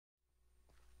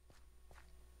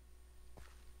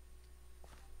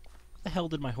hell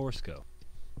did my horse go?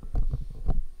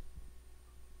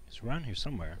 It's around here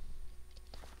somewhere.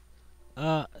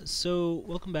 So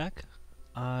welcome back.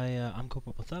 I'm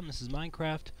Coping with Them. This is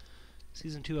Minecraft,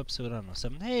 Season 2, Episode, I don't know,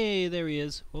 7. Hey, there he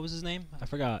is. What was his name? I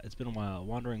forgot. It's been a while.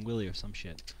 Wandering Willie or some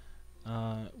shit.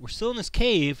 We're still in this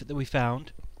cave that we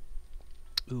found.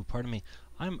 Ooh, pardon me.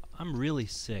 I'm really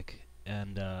sick,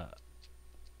 and I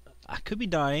could be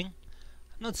dying.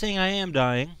 I'm not saying I am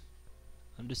dying.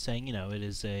 I'm just saying, you know, it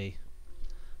is a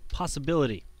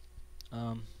possibility.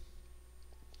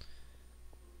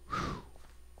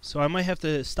 So I might have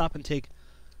to stop and take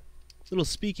little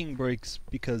speaking breaks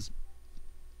because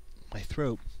my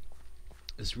throat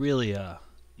is really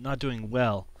not doing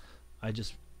well. I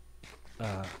just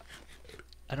I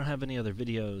don't have any other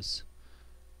videos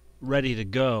ready to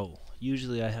go.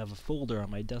 Usually I have a folder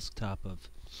on my desktop of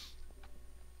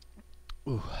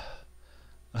ooh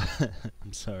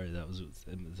I'm sorry,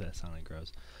 that sounded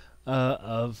gross.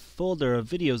 A folder of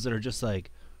videos that are just like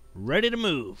ready to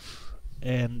move,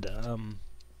 and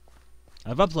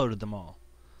I've uploaded them all.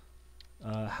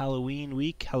 Halloween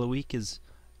week is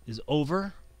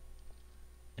over,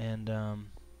 and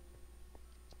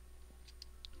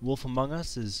Wolf Among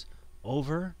Us is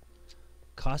over.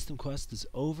 Costume Quest is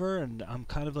over, and I'm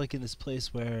kind of like in this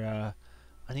place where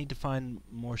I need to find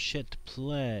more shit to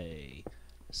play.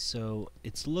 So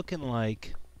it's looking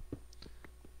like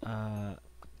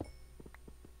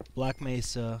Black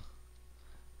Mesa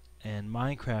and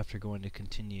Minecraft are going to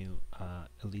continue at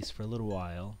least for a little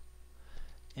while,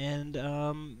 and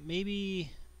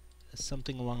maybe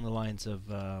something along the lines of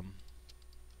a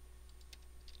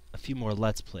few more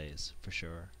Let's Plays for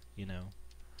sure, you know,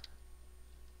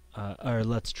 or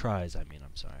Let's Tries. I mean,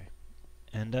 I'm sorry,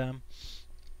 and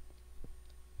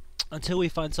until we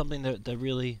find something that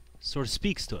really sort of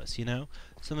speaks to us, you know,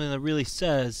 something that really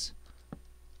says,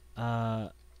 play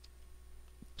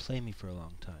me for a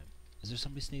long time. Is there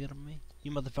somebody sneaking up on me?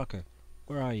 You motherfucker,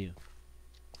 where are you?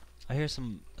 I hear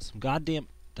some goddamn.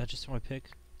 Did I just throw my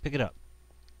pick? Pick it up.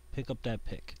 Pick up that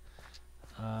pick.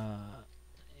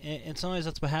 And sometimes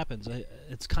that's what happens.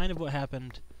 It's kind of what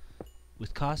happened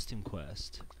with Costume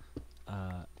Quest.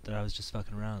 That I was just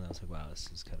fucking around and I was like, wow, this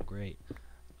is kind of great.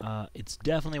 It's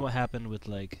definitely what happened with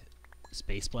like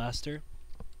Space Blaster.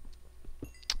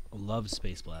 I love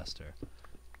Space Blaster.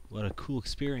 What a cool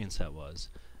experience that was.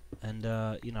 And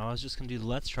you know, I was just gonna do the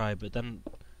Let's Try, but then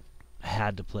I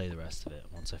had to play the rest of it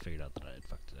once I figured out that I had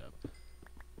fucked it up.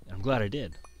 And I'm glad I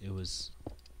did. It was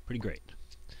pretty great.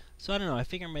 So I don't know, I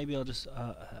figure maybe I'll just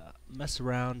mess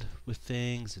around with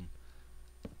things and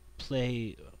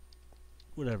play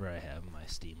whatever I have in my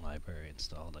Steam library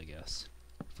installed, I guess,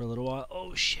 for a little while.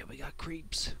 Oh shit, we got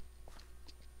creeps.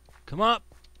 Come up,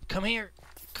 come here,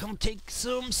 come take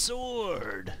some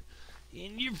sword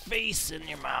in your face and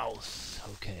your mouth.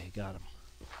 Okay, got him.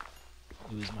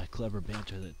 It was my clever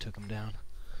banter that took him down.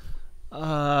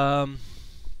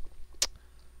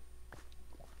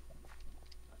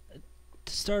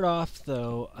 To start off,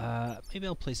 though, maybe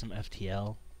I'll play some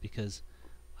FTL, because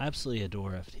I absolutely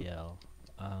adore FTL.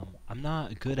 I'm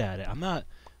not good at it. I'm not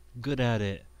good at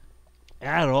it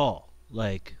at all.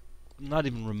 Like, I'm not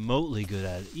even remotely good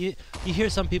at it. You hear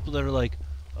some people that are like,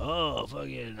 oh,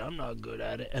 fucking, I'm not good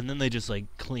at it, and then they just, like,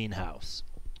 clean house.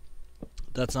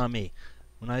 That's not me.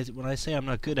 When I say I'm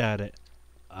not good at it,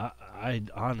 I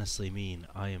honestly mean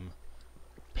I am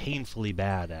painfully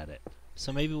bad at it.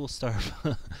 So maybe we'll start.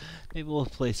 Maybe we'll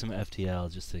play some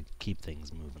FTL just to keep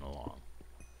things moving along.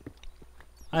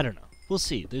 I don't know. We'll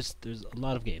see. There's a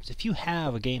lot of games. If you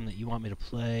have a game that you want me to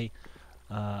play,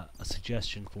 a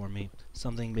suggestion for me,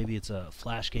 something, maybe it's a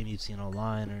Flash game you've seen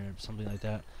online or something like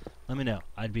that, let me know.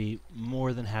 I'd be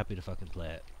more than happy to fucking play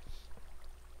it.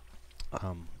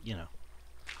 You know,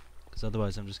 because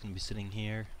otherwise I'm just gonna be sitting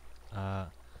here,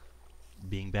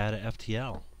 being bad at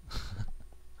FTL.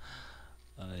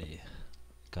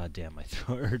 God damn, my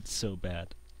throat hurts so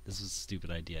bad. This was a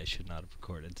stupid idea. I should not have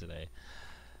recorded today.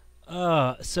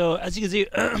 So as you can see,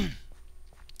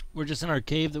 we're just in our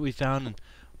cave that we found, and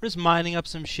we're just mining up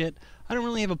some shit. I don't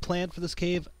really have a plan for this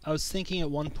cave. I was thinking at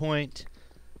one point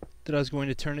that I was going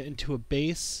to turn it into a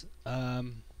base, because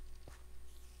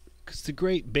it's a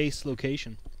great base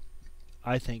location,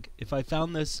 I think. If I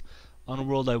found this on a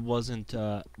world I wasn't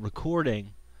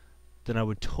recording, then I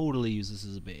would totally use this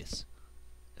as a base.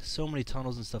 So many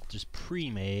tunnels and stuff just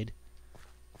pre-made.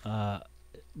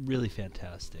 Really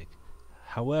fantastic.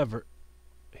 However,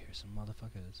 here's some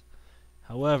motherfuckers.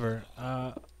 However,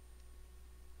 I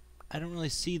don't really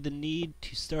see the need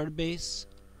to start a base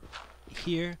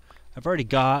here. I've already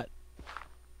got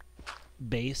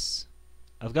base.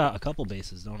 I've got a couple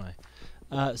bases, don't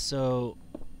I? So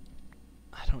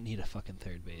I don't need a fucking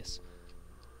third base.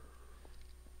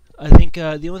 I think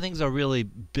the only things I'll really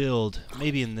build,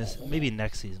 maybe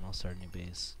next season I'll start a new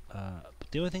base.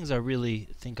 But the only things I really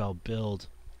think I'll build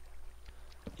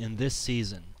in this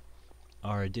season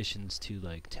are additions to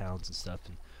like towns and stuff.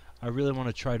 And I really want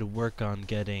to try to work on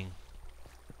getting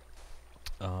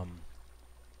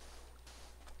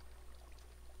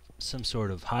some sort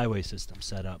of highway system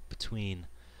set up between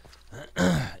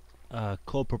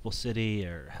Cold Purple City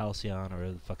or Halcyon or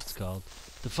whatever the fuck it's called.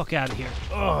 The fuck out of here!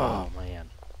 Oh man,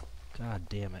 god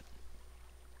damn it!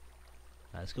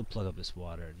 Let's go plug up this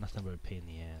water. Nothing but a pain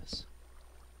in the ass.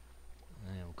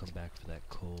 And we'll come back for that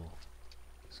coal.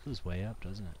 This goes way up,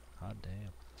 doesn't it? Hot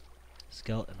damn.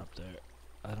 Skeleton up there.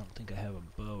 I don't think I have a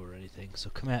bow or anything, so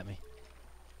come at me.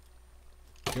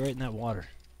 Get right in that water.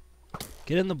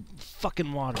 Get in the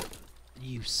fucking water,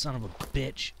 you son of a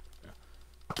bitch.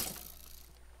 I'm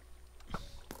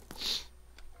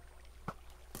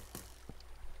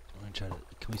gonna try to...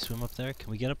 Can we swim up there? Can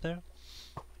we get up there?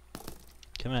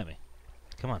 Come at me.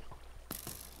 Come on.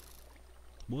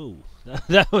 Whoa.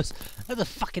 That's a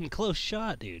fucking close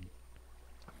shot, dude.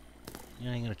 You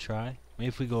ain't gonna try? Maybe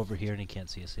if we go over here and he can't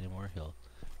see us anymore, he'll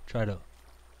try to...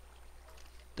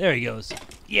 There he goes.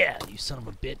 Yeah, you son of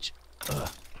a bitch. Ugh.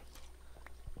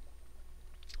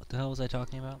 What the hell was I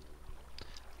talking about?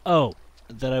 Oh,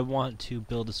 that I want to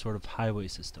build a sort of highway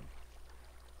system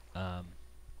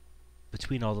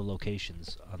between all the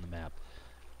locations on the map.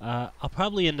 I'll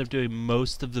probably end up doing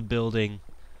most of the building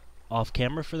off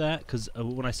camera for that, because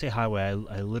when I say highway,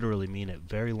 I literally mean it.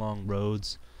 Very long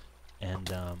roads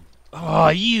and... Oh,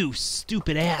 you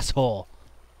stupid asshole!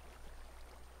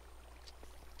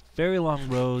 Very long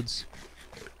roads,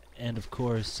 and of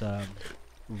course,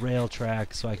 rail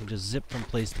tracks, so I can just zip from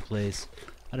place to place.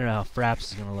 I don't know how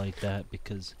Fraps is gonna like that,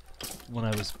 because when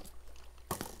I was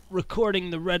recording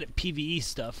the Reddit PvE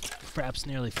stuff, Fraps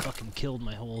nearly fucking killed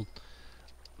my whole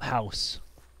house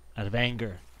out of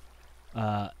anger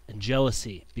and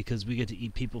jealousy, because we get to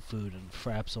eat people food, and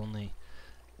Fraps only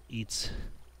eats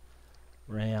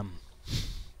ram.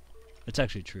 It's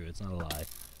actually true, it's not a lie.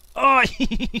 Oh,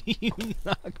 you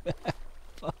knockback.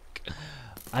 Fuck.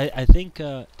 I think,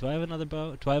 do I have another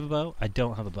bow? Do I have a bow? I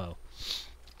don't have a bow.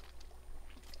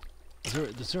 Is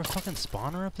there a fucking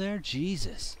spawner up there?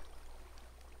 Jesus.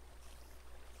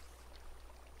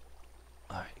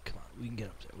 Alright, come on. We can get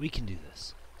up there. We can do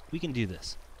this. We can do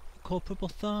this. Cold Purple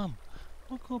Thumb.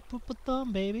 Oh, Cold Purple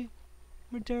Thumb, baby.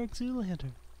 We're Derek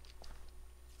Zoolander.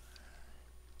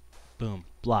 Boom.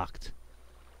 Blocked.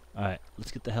 Alright,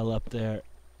 let's get the hell up there.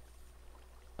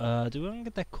 Do we want to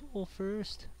get that coal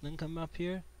first, then come up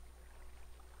here?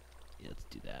 Yeah, let's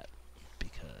do that.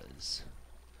 Because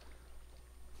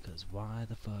why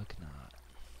the fuck not?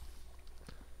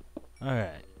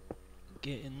 Alright.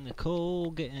 Get in the coal,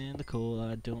 get in the coal.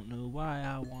 I don't know why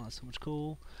I want so much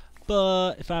coal.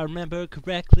 But if I remember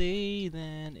correctly,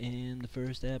 then in the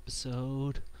first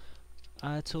episode,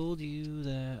 I told you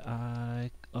that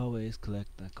I always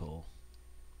collect that coal.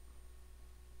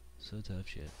 So tough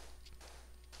shit.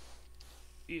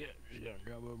 Yeah, just gotta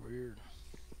drop over here.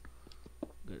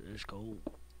 Get this gold.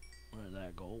 Where's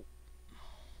that gold?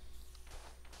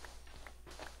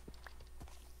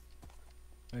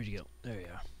 Where'd you go? There you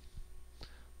are.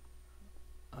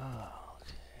 Oh,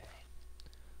 okay.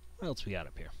 What else we got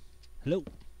up here? Hello?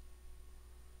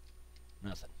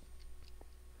 Nothing.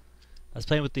 I was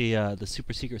playing with the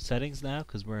super secret settings now,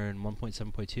 because we're in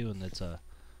 1.7.2 and that's a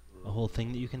whole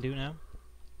thing that you can do now.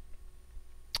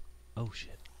 Oh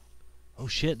shit. Oh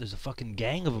shit, there's a fucking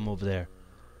gang of them over there.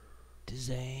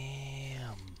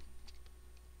 Damn.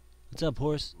 What's up,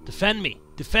 horse? Defend me!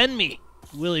 Defend me!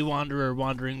 Willy Wanderer,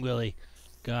 Wandering Willy.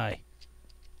 Guy.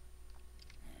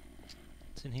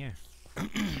 What's in here?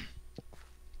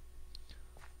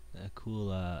 A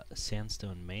cool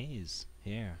sandstone maze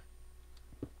here.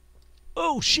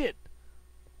 Oh shit!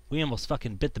 We almost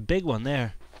fucking bit the big one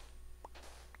there.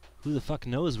 Who the fuck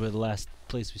knows where the last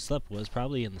place we slept was?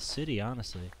 Probably in the city,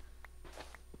 honestly.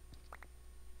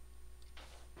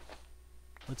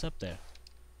 What's up there?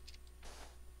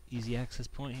 Easy access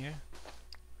point here.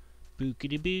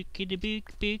 Bookity bookity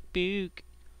book book book.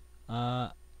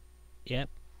 Yep.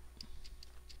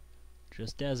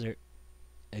 Just desert.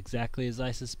 Exactly as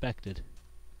I suspected.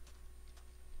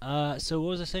 So what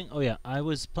was I saying? Oh yeah, I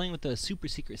was playing with the super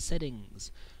secret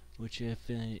settings, which if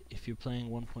you're playing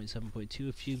 1.7.2,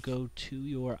 if you go to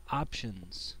your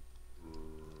options,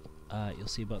 you'll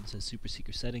see a button that says super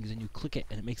secret settings, and you click it,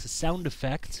 and it makes a sound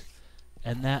effect,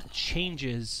 and that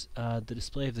changes the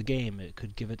display of the game. It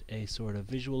could give it a sort of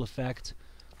visual effect,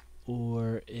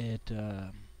 or it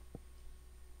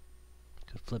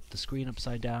Could flip the screen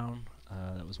upside down.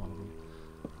 That was one of them.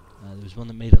 There was one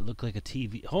that made it look like a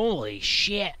TV. Holy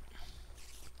shit!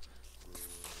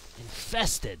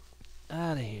 Infested!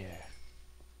 Out of here.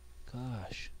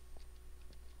 Gosh.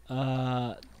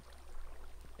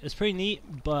 It's pretty neat,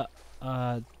 but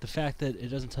the fact that it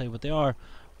doesn't tell you what they are,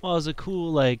 while it's a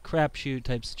cool, like, crapshoot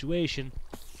type situation,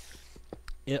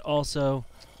 it also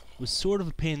was sort of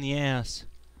a pain in the ass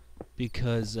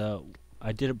because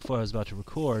I did it before I was about to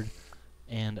record,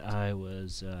 and I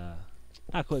was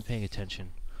not quite paying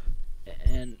attention.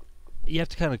 And you have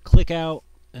to kind of click out,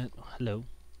 and hello.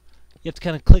 You have to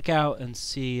kind of click out and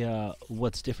see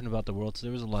what's different about the world, so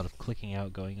there was a lot of clicking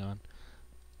out going on.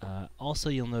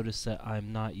 Also, you'll notice that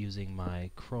I'm not using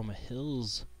my Chroma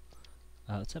Hills,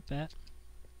 what's up, Bat?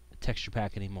 Texture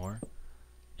pack anymore.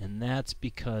 And that's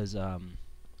because,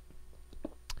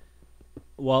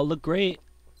 while it looked great,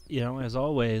 you know, as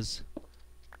always,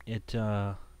 it,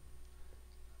 during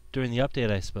the update,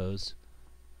 I suppose,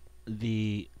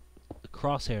 the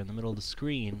crosshair in the middle of the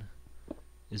screen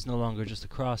is no longer just a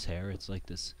crosshair. It's like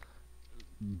this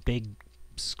big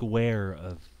square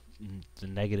of the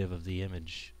negative of the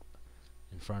image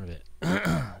in front of it.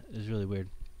 It was really weird.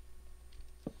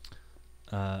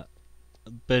 But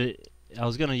I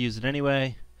was gonna use it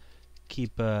anyway.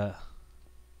 Keep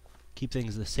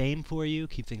things the same for you.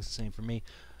 Keep things the same for me.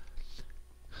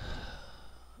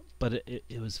 But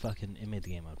it was fucking. It made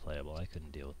the game unplayable. I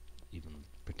couldn't deal with even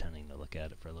pretending to look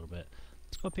at it for a little bit.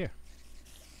 Let's go up here.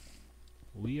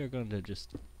 We are going to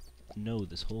just know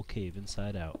this whole cave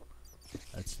inside out.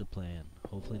 That's the plan.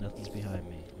 Hopefully nothing's behind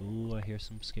me. Ooh, I hear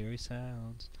some scary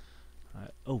sounds.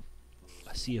 Oh,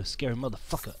 I see a scary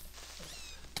motherfucker.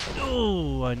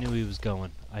 Oh, I knew he was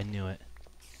going. I knew it.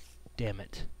 Damn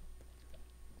it.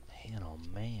 Man, oh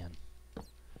man.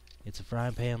 It's a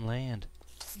frying pan land.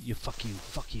 Fuck you,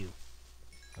 fuck you.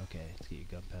 Okay, let's get your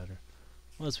gunpowder.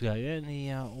 What else we got? You got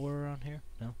any ore around here?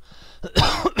 No?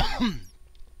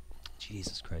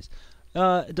 Jesus Christ.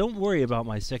 Don't worry about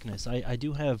my sickness. I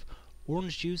do have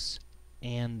orange juice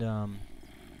and, are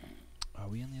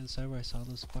we on the other side where I saw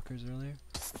those fuckers earlier?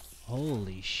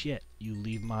 Holy shit. You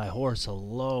leave my horse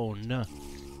alone.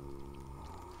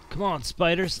 Come on,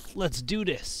 spiders. Let's do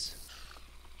this.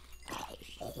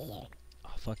 I'll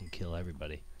fucking kill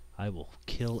everybody. I will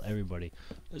kill everybody.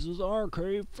 This is our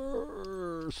cave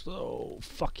first, though.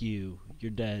 Fuck you.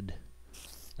 You're dead.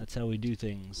 That's how we do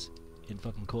things in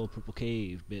fucking Cold Purple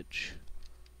Cave, bitch.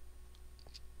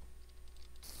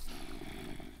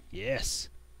 Yes.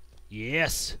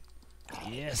 Yes.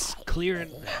 Yes.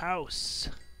 Clearing the house.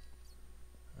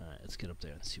 Alright, let's get up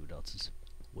there and see what else is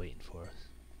waiting for us.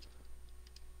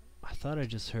 I thought I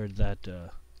just heard that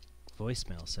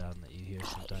voicemail sound that you hear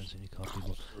sometimes when you call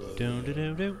people.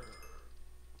 Doo-doo-doo-doo.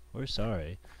 We're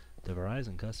sorry. The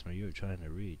Verizon customer you are trying to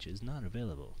reach is not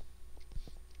available.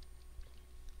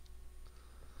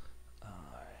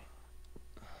 Alright.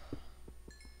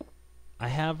 I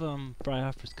have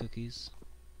Fryhofer's cookies.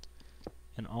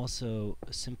 And also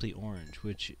Simply Orange,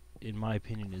 which in my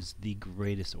opinion is the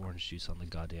greatest orange juice on the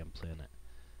goddamn planet.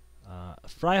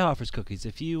 Fryhofer's cookies,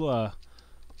 if you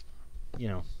you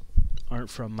know, aren't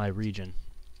from my region,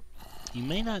 you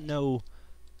may not know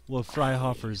what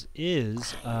Fryhofer's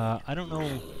is. I don't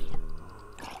know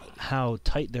how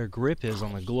tight their grip is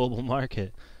on the global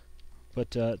market,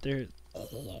 but they're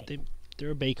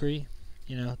a bakery.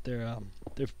 You know,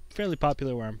 they're fairly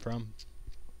popular where I'm from.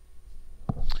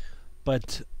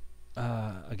 But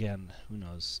again, who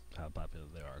knows how popular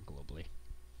they are globally.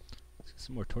 Let's get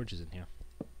some more torches in here.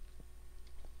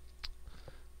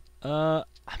 I'm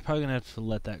probably gonna have to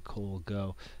let that coal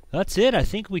go. That's it. I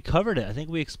think we covered it. I think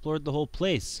we explored the whole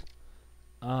place.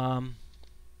 Oh,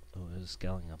 there's a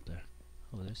skeleton up there.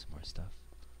 Oh, there's some more stuff.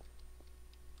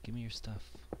 Give me your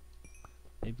stuff.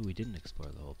 Maybe we didn't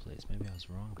explore the whole place. Maybe I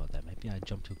was wrong about that. Maybe I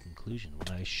jumped to a conclusion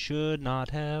when I should not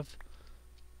have.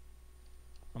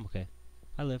 I'm okay.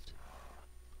 I lived.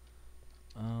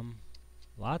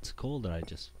 Lots of coal that I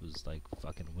just was like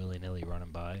fucking willy-nilly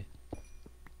running by.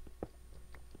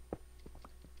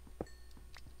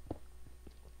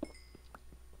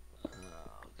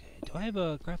 Okay, do I have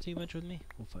a crafting bench with me?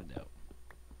 We'll find out.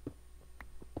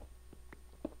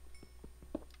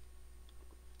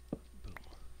 Boom.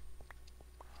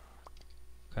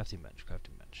 Crafting bench,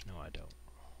 crafting bench. No, I don't.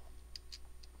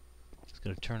 It's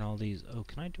gonna turn all these. Oh,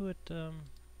 can I do it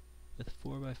with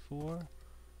 4x4?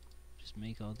 Just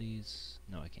make all these.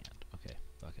 No, I can't. Okay,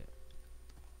 fuck it.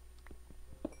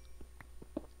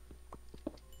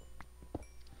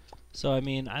 So, I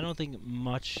mean, I don't think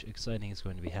much exciting is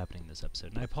going to be happening this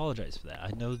episode, and I apologize for that.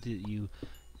 I know that you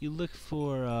look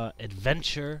for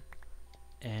adventure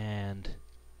and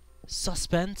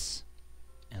suspense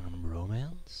and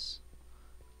romance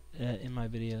in my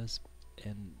videos,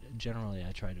 and generally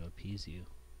I try to appease you.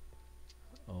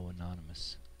 Oh,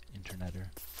 anonymous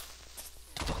interneter.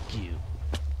 Fuck you.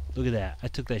 Look at that. I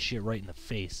took that shit right in the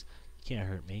face. You can't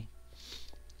hurt me.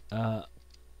 But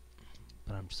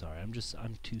I'm sorry. I'm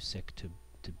too sick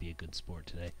to be a good sport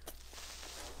today.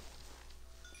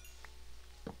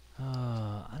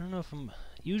 I don't know if I'm...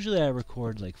 Usually I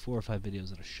record like 4 or 5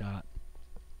 videos at a shot.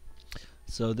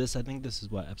 So I think this is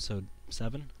what, episode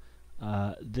 7?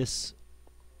 This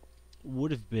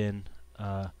would have been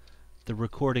the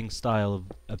recording style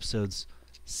of episodes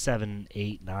 7,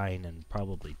 8, 9, and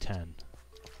probably 10.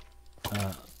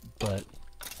 But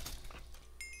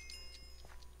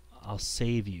I'll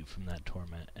save you from that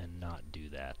torment and not do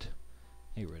that.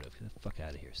 Hey, Rid of, get the fuck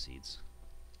out of here, Seeds.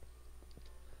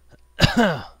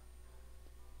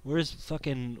 Where's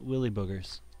fucking Willy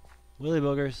Boogers? Willy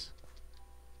Boogers?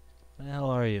 Where the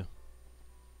hell are you?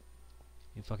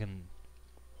 You fucking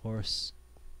horse.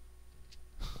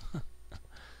 Let's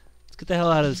get the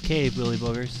hell out of this cave, Willy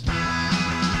Boogers.